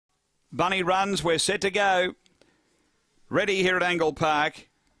Bunny runs. We're set to go. Ready here at Angle Park.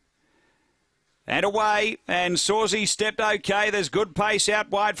 And away, and Sawsey stepped okay. There's good pace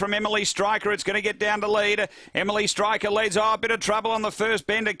out wide from Emily Striker. It's going to get down to lead. Emily Striker leads. Oh, a bit of trouble on the first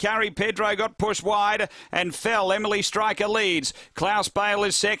bend. Curry Pedro got pushed wide and fell. Emily Striker leads. Klaus Bale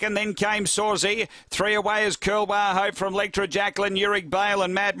is second. Then came Sawsey. 3 away is Curlbar Hope from Lectra Jacqueline, Uric Bale,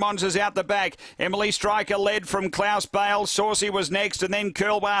 and Mad Monsters out the back. Emily Striker led from Klaus Bale. Sawsey was next, and then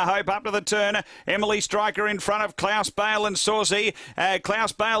Curlbar Hope up to the turn. Emily Striker in front of Klaus Bale and Sawsey.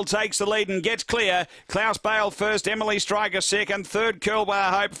 Klaus Bale takes the lead and gets clear. Klaus Bale first, Emily Striker second, third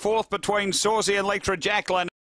Curlbar Hope, fourth between Sawsey and Lectra Jacqueline.